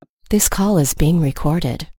This call is being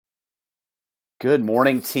recorded. Good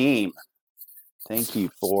morning, team. Thank you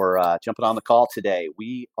for jumping on the call today.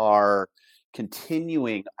 We are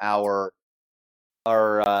continuing our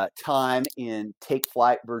time in Take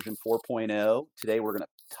Flight version 4.0. Today, we're going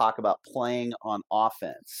to talk about playing on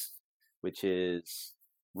offense, which is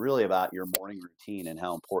really about your morning routine and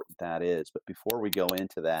how important that is. But before we go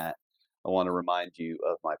into that, I want to remind you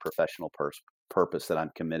of my professional purpose that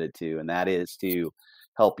I'm committed to, and that is to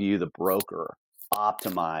help you, the broker,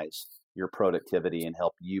 optimize your productivity and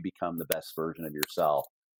help you become the best version of yourself.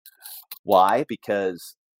 Why?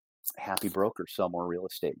 Because happy brokers sell more real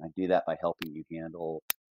estate, and I do that by helping you handle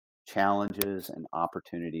challenges and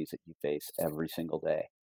opportunities that you face every single day.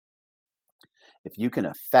 If you can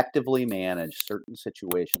effectively manage certain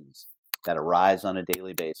situations that arise on a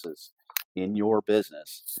daily basis in your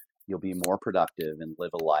business, you'll be more productive and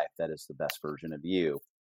live a life that is the best version of you.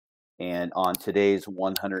 And on today's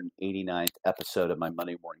 189th episode of my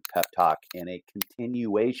Monday Morning Pep Talk, and a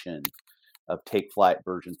continuation of Take Flight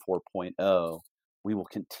version 4.0, we will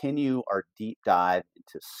continue our deep dive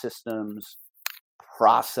into systems,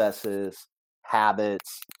 processes,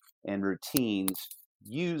 habits, and routines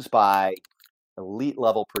used by elite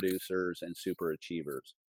level producers and super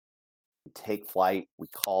achievers. Take Flight, we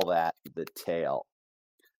call that the tail,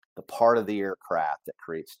 the part of the aircraft that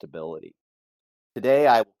creates stability. Today,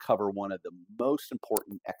 I will cover one of the most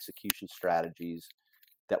important execution strategies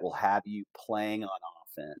that will have you playing on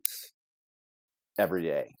offense every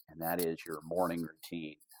day, and that is your morning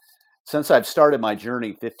routine. Since I've started my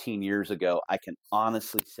journey 15 years ago, I can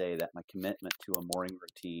honestly say that my commitment to a morning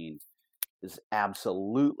routine is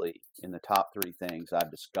absolutely in the top 3 things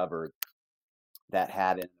I've discovered that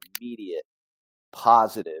had an immediate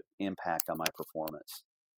positive impact on my performance.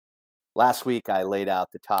 Last week, I laid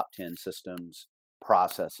out the top 10 systems,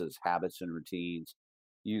 processes, habits, and routines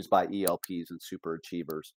used by ELPs and super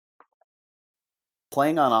achievers.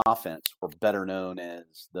 Playing on offense, or better known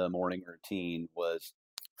as the morning routine, was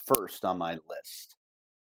first on my list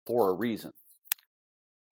for a reason.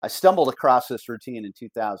 I stumbled across this routine in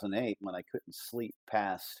 2008 when I couldn't sleep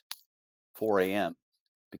past 4 a.m.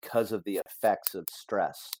 because of the effects of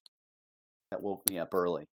stress that woke me up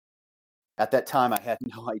early. At that time, I had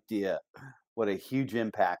no idea what a huge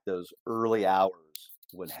impact those early hours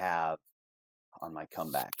would have on my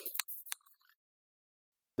comeback.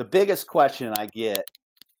 The biggest question I get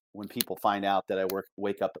when people find out that I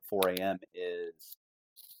wake up at 4 a.m. is,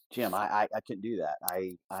 Jim, I couldn't do that.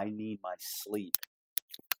 I need my sleep.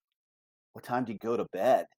 What time do you go to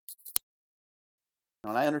bed?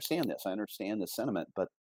 And I understand this. I understand the sentiment, but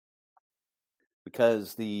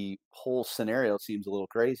because the whole scenario seems a little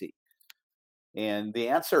crazy. And the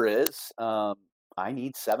answer is, I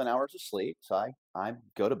need 7 hours of sleep. So I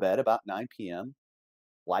go to bed about 9 p.m.,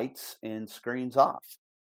 lights and screens off.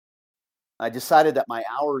 I decided that my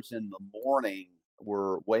hours in the morning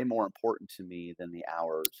were way more important to me than the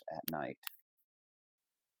hours at night.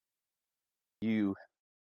 You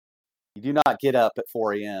do not get up at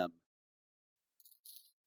 4 a.m.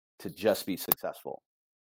 to just be successful.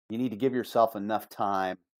 You need to give yourself enough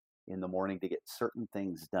time in the morning to get certain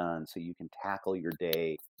things done so you can tackle your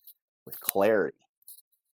day with clarity.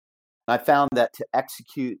 I found that to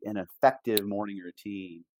execute an effective morning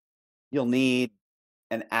routine, you'll need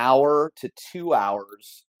an hour to 2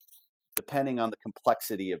 hours, depending on the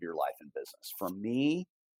complexity of your life and business. For me,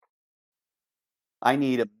 I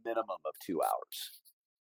need a minimum of 2 hours.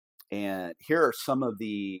 And here are some of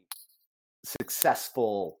the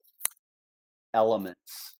successful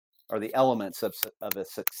elements, or the elements of a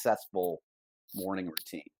successful morning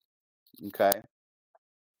routine. Okay.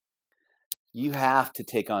 You have to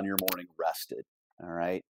take on your morning rested. All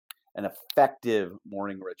right. An effective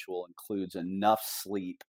morning ritual includes enough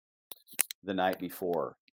sleep the night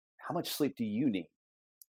before. How much sleep do you need?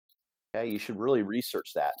 Okay. You should really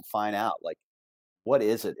research that and find out, like, what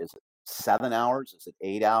is it? Is it 7 hours? Is it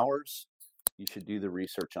 8 hours? You should do the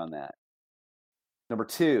research on that. Number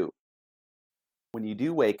 2, when you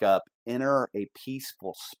do wake up, enter a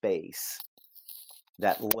peaceful space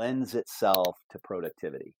that lends itself to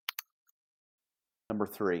productivity. Number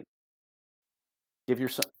 3, give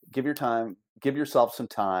yourself some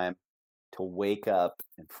time to wake up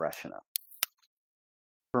and freshen up.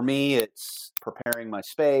 For me, it's preparing my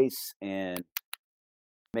space and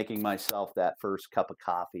making myself that first cup of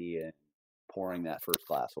coffee and pouring that first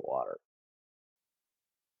glass of water.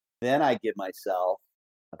 Then I give myself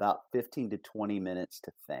about 15 to 20 minutes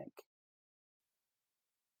to think.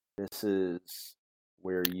 This is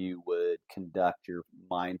where you would conduct your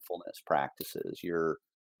mindfulness practices, your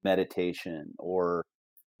meditation, or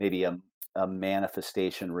maybe a a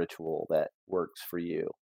manifestation ritual that works for you.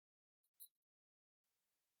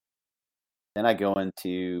 Then I go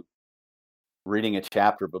into reading a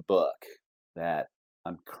chapter of a book that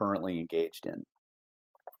I'm currently engaged in.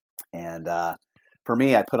 And for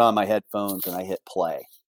me, I put on my headphones and I hit play,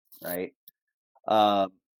 right?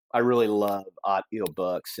 I really love audio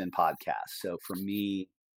books and podcasts. So for me,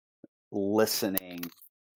 listening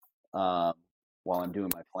while I'm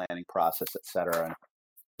doing my planning process, et cetera,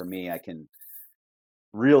 for me, I can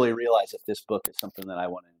really realize if this book is something that I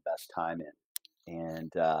want to invest time in.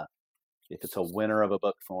 And if it's a winner of a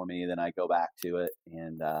book for me, then I go back to it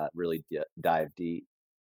and really dive deep.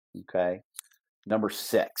 Okay. Number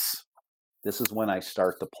 6, this is when I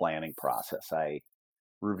start the planning process. I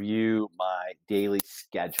review my daily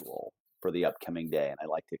schedule for the upcoming day, and I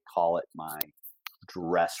like to call it my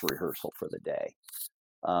dress rehearsal for the day.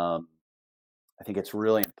 I think it's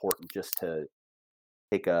really important just to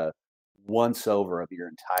take a once over of your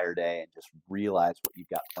entire day and just realize what you've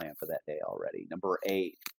got planned for that day already. Number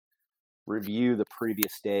 8, review the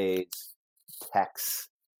previous day's texts,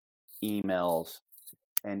 emails,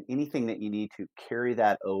 and anything that you need to carry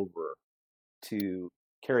that over to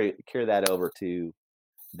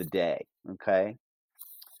the day. Okay.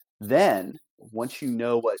 Then once you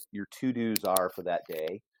know what your to-dos are for that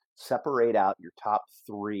day, separate out your top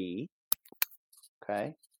 3.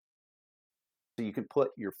 Okay. So you can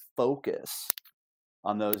put your focus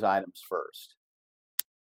on those items first.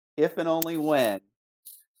 If and only when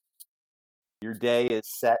your day is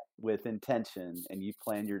set with intention and you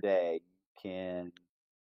planned your day, you can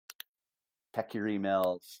check your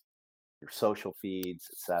emails, your social feeds,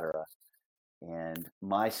 etc. And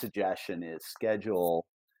my suggestion is schedule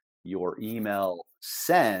your email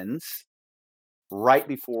sends right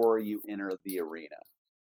before you enter the arena.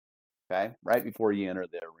 Okay? Right before you enter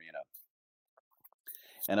the arena.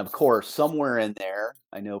 And of course, somewhere in there,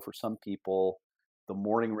 I know for some people, the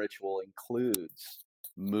morning ritual includes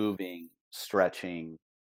moving, stretching,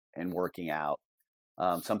 and working out.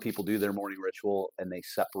 Some people do their morning ritual and they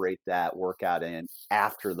separate that workout in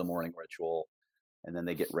after the morning ritual, and then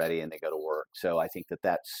they get ready and they go to work. So I think that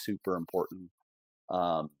that's super important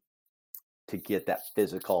to get that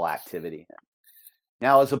physical activity in.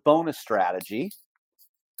 Now, as a bonus strategy,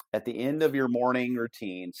 at the end of your morning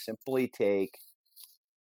routine, simply take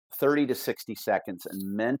 30 to 60 seconds and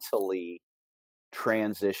mentally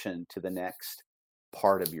transition to the next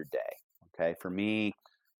part of your day. Okay. For me,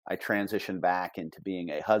 I transition back into being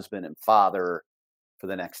a husband and father for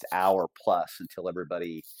the next hour plus until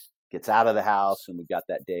everybody gets out of the house and we've got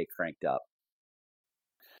that day cranked up.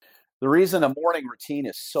 The reason a morning routine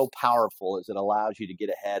is so powerful is it allows you to get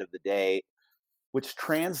ahead of the day, which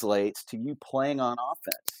translates to you playing on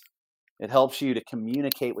offense. It helps you to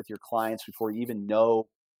communicate with your clients before they even know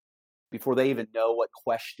what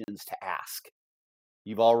questions to ask.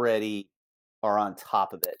 You've already are on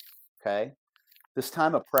top of it. Okay. This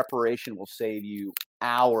time of preparation will save you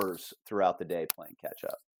hours throughout the day playing catch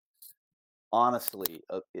up. Honestly,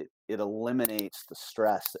 it eliminates the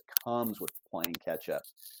stress that comes with playing catch up,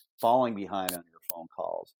 falling behind on your phone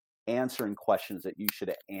calls, answering questions that you should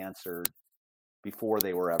have answered before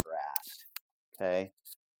they were ever asked. Okay.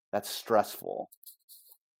 That's stressful.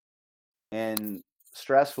 And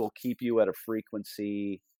stress will keep you at a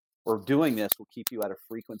frequency, or doing this will keep you at a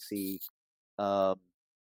frequency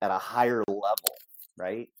at a higher level,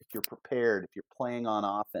 right? If you're prepared, if you're playing on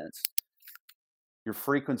offense, your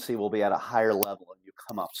frequency will be at a higher level and you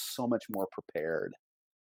come up so much more prepared,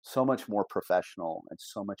 so much more professional, and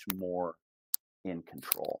so much more in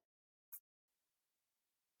control.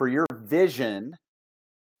 For your vision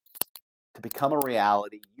to become a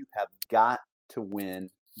reality, you have got to win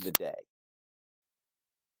the day.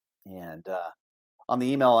 And on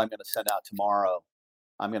the email I'm going to send out tomorrow,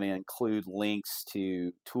 I'm going to include links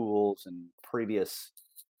to tools and previous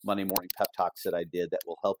Monday morning pep talks that I did that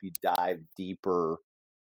will help you dive deeper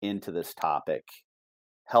into this topic,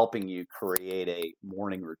 helping you create a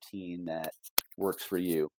morning routine that works for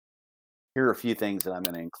you. Here are a few things that I'm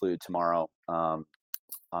going to include tomorrow on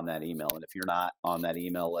that email. And if you're not on that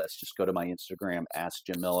email list, just go to my Instagram, Ask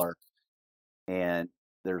Jim Miller, and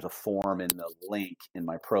there's a form in the link in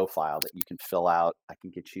my profile that you can fill out. I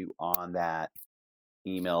can get you on that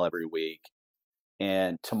email every week.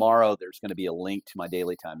 And tomorrow there's going to be a link to my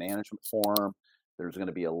daily time management form. There's going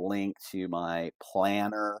to be a link to my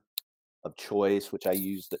planner of choice, which I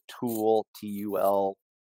use the tool, TUL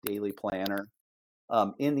daily planner.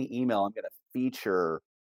 In the email, I'm going to feature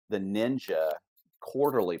the Ninja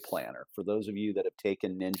quarterly planner. For those of you that have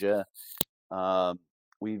taken Ninja,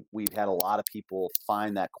 we've had a lot of people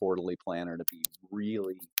find that quarterly planner to be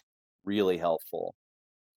really, really helpful.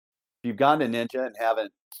 If you've gone to Ninja and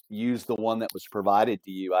haven't used the one that was provided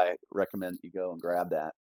to you, I recommend you go and grab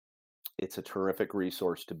that. It's a terrific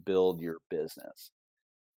resource to build your business.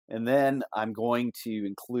 And then I'm going to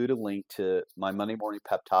include a link to my Monday Morning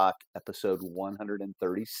Pep Talk episode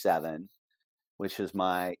 137, which is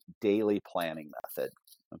my daily planning method.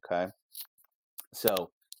 Okay. So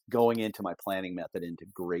going into my planning method into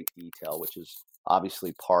great detail, which is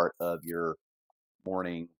obviously part of your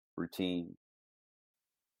morning routine.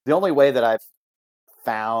 The only way that I've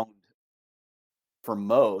found for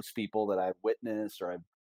most people that I've witnessed or I've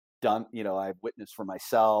done, I've witnessed for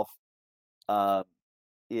myself, uh,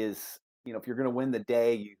 is, if you're going to win the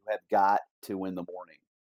day, you have got to win the morning.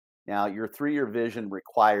 Now, your 3-year vision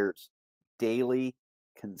requires daily,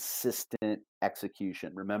 consistent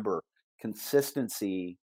execution. Remember,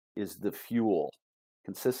 consistency is the fuel.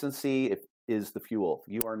 Consistency is the fuel.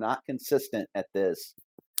 If you are not consistent at this,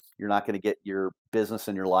 you're not going to get your business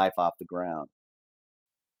and your life off the ground.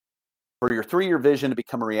 For your 3-year vision to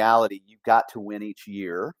become a reality, you've got to win each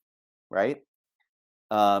year, right?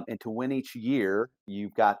 And to win each year,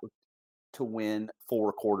 you've got to win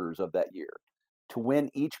 4 quarters of that year. To win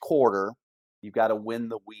each quarter, you've got to win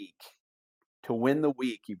the week. To win the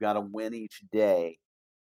week, you've got to win each day.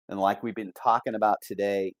 And like we've been talking about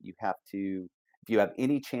today, if you have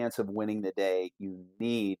any chance of winning the day, you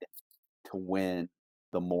need to win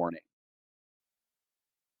the morning.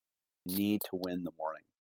 You need to win the morning.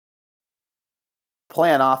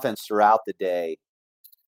 Plan offense throughout the day,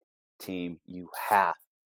 team. You have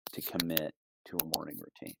to commit to a morning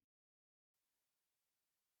routine.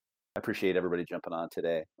 I appreciate everybody jumping on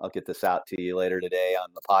today. I'll get this out to you later today on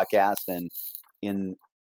the podcast and in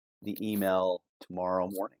the email tomorrow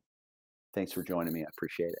morning. Thanks for joining me. I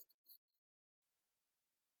appreciate it.